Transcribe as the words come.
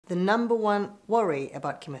the number one worry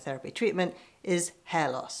about chemotherapy treatment is hair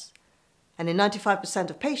loss. And in 95%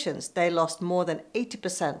 of patients, they lost more than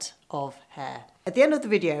 80% of hair. At the end of the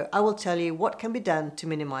video, I will tell you what can be done to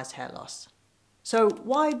minimize hair loss. So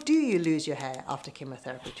why do you lose your hair after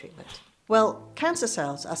chemotherapy treatment? Well, cancer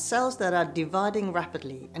cells are cells that are dividing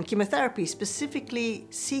rapidly, and chemotherapy specifically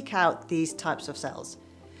seek out these types of cells.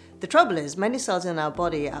 The trouble is, many cells in our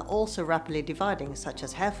body are also rapidly dividing, such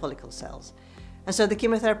as hair follicle cells. And so the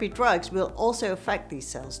chemotherapy drugs will also affect these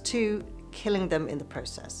cells too, killing them in the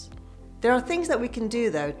process. There are things that we can do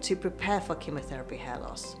though to prepare for chemotherapy hair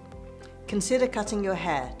loss. Consider cutting your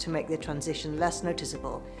hair to make the transition less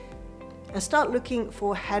noticeable, and start looking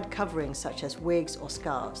for head coverings such as wigs or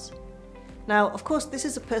scarves. Now, of course, this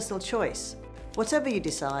is a personal choice. Whatever you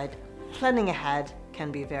decide, planning ahead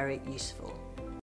can be very useful.